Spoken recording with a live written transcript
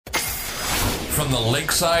From the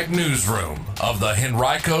Lakeside Newsroom of the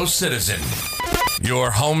Henrico Citizen,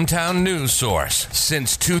 your hometown news source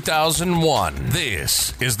since 2001.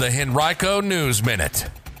 This is the Henrico News Minute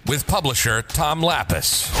with publisher Tom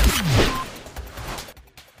Lappas.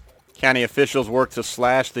 County officials work to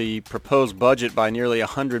slash the proposed budget by nearly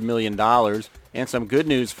 $100 million, and some good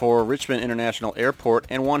news for Richmond International Airport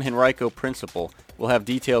and one Henrico principal. We'll have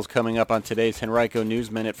details coming up on today's Henrico News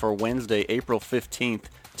Minute for Wednesday, April 15th,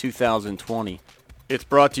 2020. It's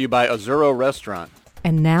brought to you by Azuro Restaurant.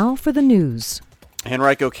 And now for the news.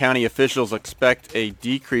 Henrico County officials expect a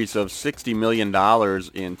decrease of $60 million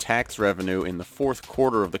in tax revenue in the fourth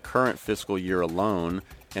quarter of the current fiscal year alone,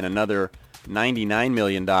 and another $99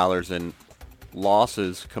 million in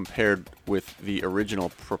losses compared with the original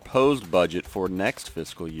proposed budget for next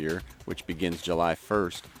fiscal year, which begins July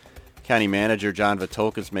 1st. County Manager John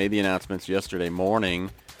Vithoulkas made the announcements yesterday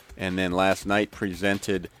morning and then last night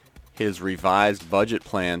presented his revised budget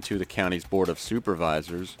plan to the county's Board of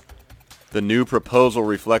Supervisors. The new proposal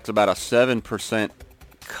reflects about a 7%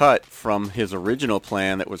 cut from his original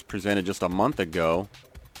plan that was presented just a month ago.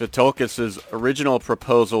 Vithoulkas' original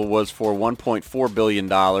proposal was for $1.4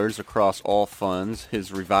 billion across all funds.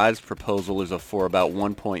 His revised proposal is for about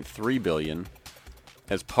 $1.3 billion.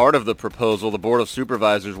 As part of the proposal, the Board of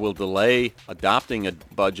Supervisors will delay adopting a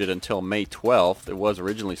budget until May 12th. It was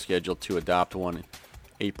originally scheduled to adopt one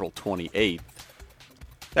April 28th.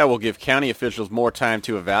 That will give county officials more time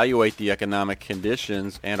to evaluate the economic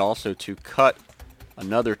conditions and also to cut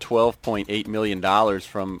another $12.8 million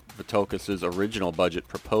from Vithoulkas' original budget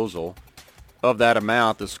proposal. Of that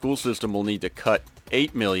amount, the school system will need to cut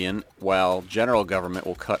 $8 million, while general government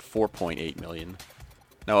will cut $4.8 million.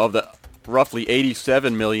 Now, of the roughly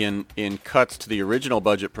 $87 million in cuts to the original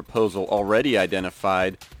budget proposal already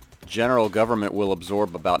identified, general government will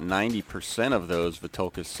absorb about 90% of those,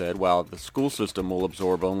 Vithoulkas said, while the school system will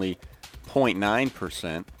absorb only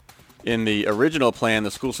 0.9%. In the original plan,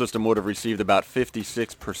 the school system would have received about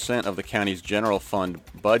 56% of the county's general fund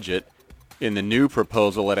budget. In the new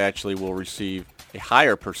proposal, it actually will receive a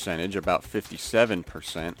higher percentage, about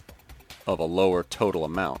 57% of a lower total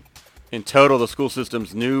amount. In total, the school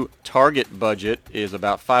system's new target budget is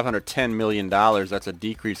about $510 million. That's a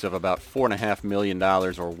decrease of about $4.5 million, or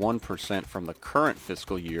 1% from the current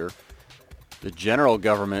fiscal year. The general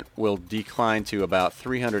government will decline to about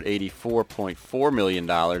 $384.4 million.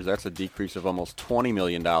 That's a decrease of almost $20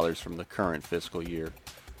 million from the current fiscal year.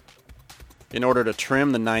 In order to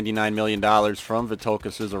trim the $99 million from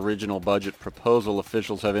Vithoulkas' original budget proposal,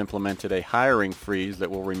 officials have implemented a hiring freeze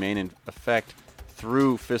that will remain in effect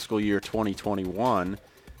through fiscal year 2021.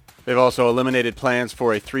 They've also eliminated plans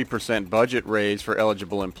for a 3% budget raise for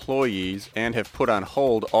eligible employees and have put on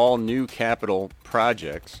hold all new capital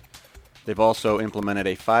projects. They've also implemented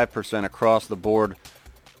a 5% across-the-board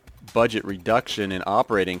budget reduction in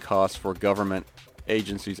operating costs for government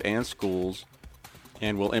agencies and schools,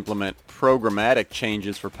 and will implement programmatic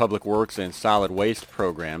changes for public works and solid waste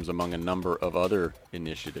programs, among a number of other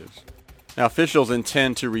initiatives. Now, officials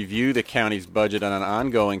intend to review the county's budget on an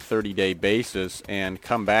ongoing 30-day basis and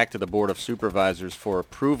come back to the Board of Supervisors for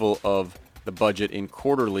approval of the budget in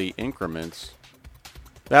quarterly increments.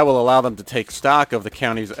 That will allow them to take stock of the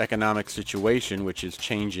county's economic situation, which is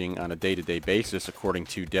changing on a day-to-day basis, according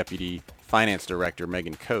to Deputy Finance Director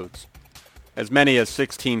Megan Coates. As many as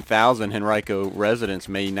 16,000 Henrico residents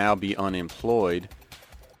may now be unemployed.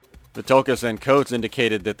 Vithoulkas and Coates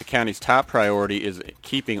indicated that the county's top priority is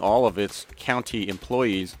keeping all of its county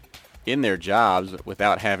employees in their jobs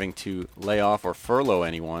without having to lay off or furlough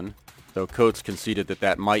anyone, though Coates conceded that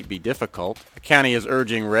that might be difficult. The county is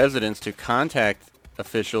urging residents to contact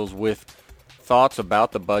officials with thoughts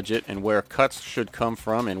about the budget and where cuts should come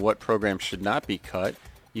from and what programs should not be cut.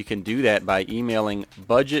 You can do that by emailing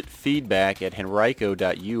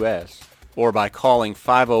budgetfeedback@henrico.us or by calling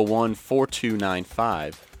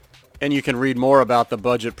 501-4295. And you can read more about the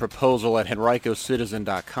budget proposal at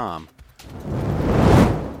henricocitizen.com.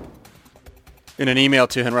 In an email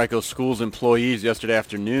to Henrico Schools employees yesterday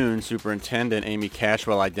afternoon, Superintendent Amy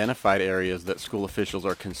Cashwell identified areas that school officials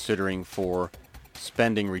are considering for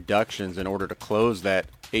spending reductions in order to close that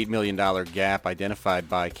 $8 million gap identified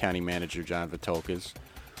by County Manager John Vithoulkas.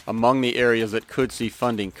 Among the areas that could see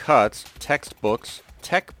funding cuts, textbooks,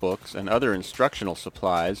 tech books, and other instructional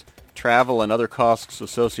supplies, travel and other costs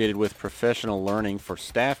associated with professional learning for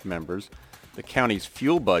staff members, the county's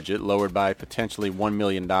fuel budget lowered by potentially $1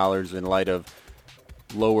 million in light of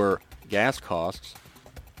lower gas costs.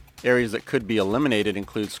 Areas that could be eliminated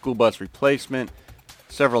include school bus replacement,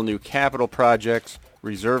 several new capital projects,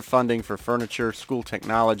 reserve funding for furniture, school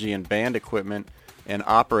technology, and band equipment, and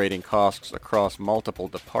operating costs across multiple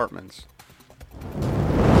departments.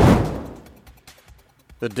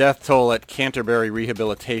 The death toll at Canterbury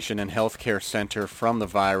Rehabilitation and Healthcare Center from the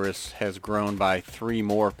virus has grown by 3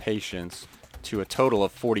 more patients to a total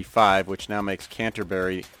of 45, which now makes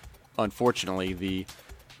Canterbury, unfortunately, the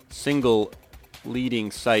single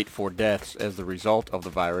leading site for deaths as the result of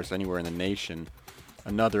the virus anywhere in the nation.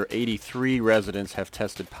 Another 83 residents have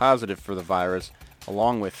tested positive for the virus,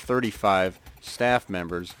 along with 35 staff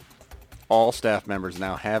members. All staff members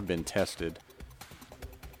now have been tested.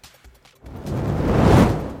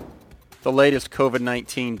 The latest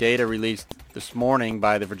COVID-19 data released this morning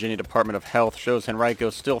by the Virginia Department of Health shows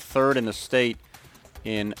Henrico still third in the state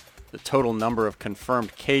in the total number of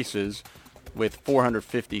confirmed cases with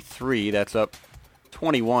 453. That's up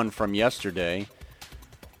 21 from yesterday.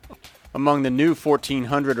 Among the new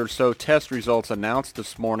 1,400 or so test results announced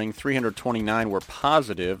this morning, 329 were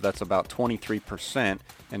positive. That's about 23%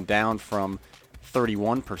 and down from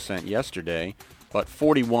 31% yesterday. But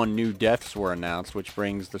 41 new deaths were announced, which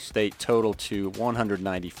brings the state total to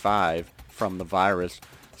 195 from the virus.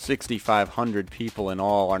 6,500 people in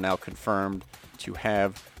all are now confirmed to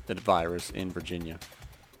have the virus in Virginia.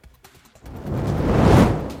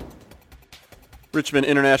 Richmond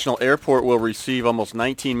International Airport will receive almost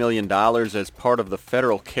 $19 million as part of the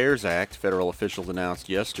Federal CARES Act, federal officials announced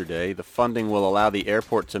yesterday. The funding will allow the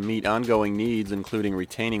airport to meet ongoing needs, including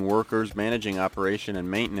retaining workers, managing operation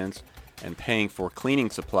and maintenance, and paying for cleaning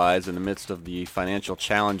supplies in the midst of the financial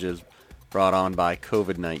challenges brought on by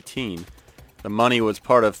COVID-19. The money was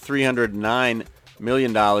part of $309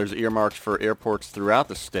 million earmarked for airports throughout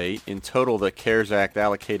the state. In total, the CARES Act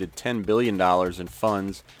allocated $10 billion in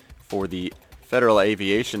funds for the Federal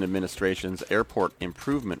Aviation Administration's Airport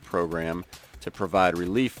Improvement Program to provide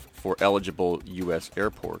relief for eligible U.S.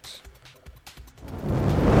 airports.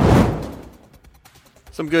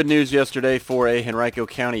 Some good news yesterday for a Henrico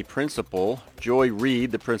County principal. Joy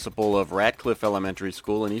Reed, the principal of Ratcliffe Elementary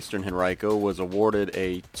School in eastern Henrico, was awarded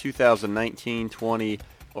a 2019-20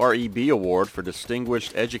 REB Award for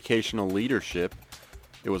Distinguished Educational Leadership.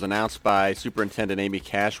 It was announced by Superintendent Amy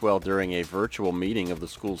Cashwell during a virtual meeting of the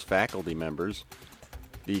school's faculty members.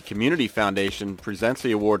 The Community Foundation presents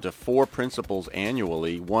the award to 4 principals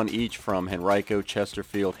annually, 1 each from Henrico,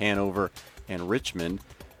 Chesterfield, Hanover, and Richmond.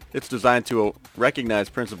 It's designed to recognize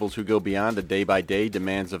principals who go beyond the day-by-day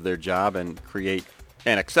demands of their job and create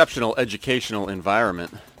an exceptional educational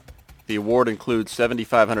environment. The award includes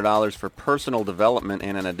 $7,500 for personal development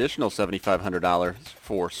and an additional $7,500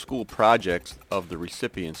 for school projects of the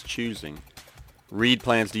recipient's choosing. Reed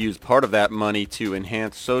plans to use part of that money to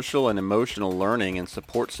enhance social and emotional learning and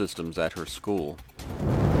support systems at her school.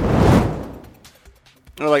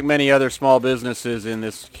 Like many other small businesses in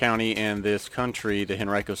this county and this country, the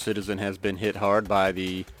Henrico Citizen has been hit hard by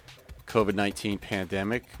the COVID-19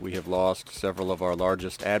 pandemic. We have lost several of our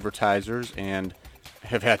largest advertisers and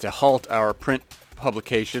have had to halt our print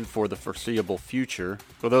publication for the foreseeable future.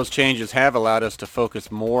 Well, those changes have allowed us to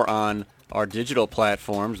focus more on our digital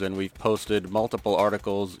platforms, and we've posted multiple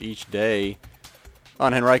articles each day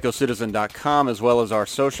on HenricoCitizen.com, as well as our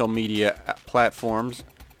social media platforms.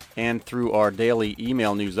 And through our daily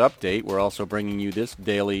email news update, we're also bringing you this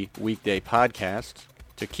daily weekday podcast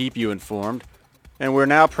to keep you informed. And we're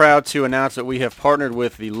now proud to announce that we have partnered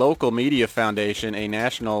with the Local Media Foundation, a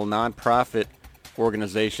national nonprofit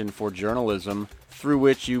organization for journalism, through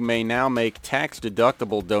which you may now make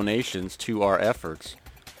tax-deductible donations to our efforts.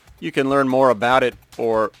 You can learn more about it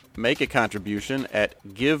or make a contribution at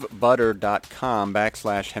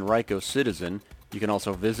givebutter.com/HenricoCitizen. You can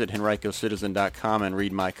also visit HenricoCitizen.com and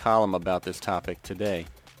read my column about this topic today.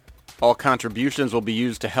 All contributions will be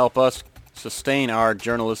used to help us sustain our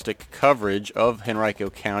journalistic coverage of Henrico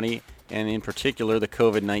County, and in particular the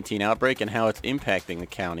COVID-19 outbreak and how it's impacting the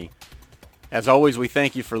county. As always, we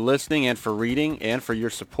thank you for listening and for reading and for your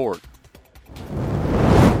support.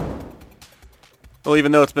 Well,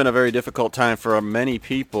 even though it's been a very difficult time for many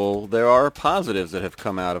people, there are positives that have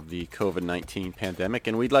come out of the COVID-19 pandemic,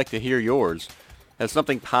 and we'd like to hear yours. Has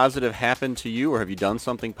something positive happened to you, or have you done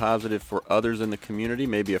something positive for others in the community?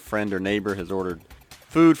 Maybe a friend or neighbor has ordered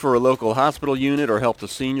food for a local hospital unit or helped a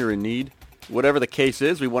senior in need. Whatever the case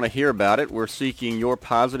is, we want to hear about it. We're seeking your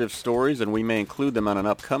positive stories, and we may include them on an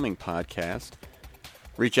upcoming podcast.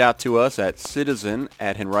 Reach out to us at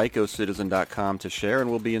citizen@henricocitizen.com to share,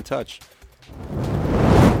 and we'll be in touch.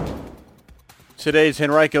 Today's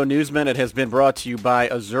Henrico News Minute has been brought to you by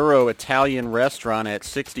Azzurro Italian Restaurant at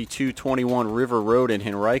 6221 River Road in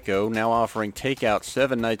Henrico, now offering takeout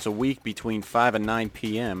 7 nights a week between 5 and 9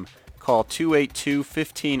 p.m. Call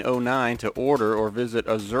 282-1509 to order or visit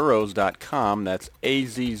Azurros.com. That's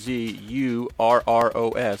AZZURROS.com.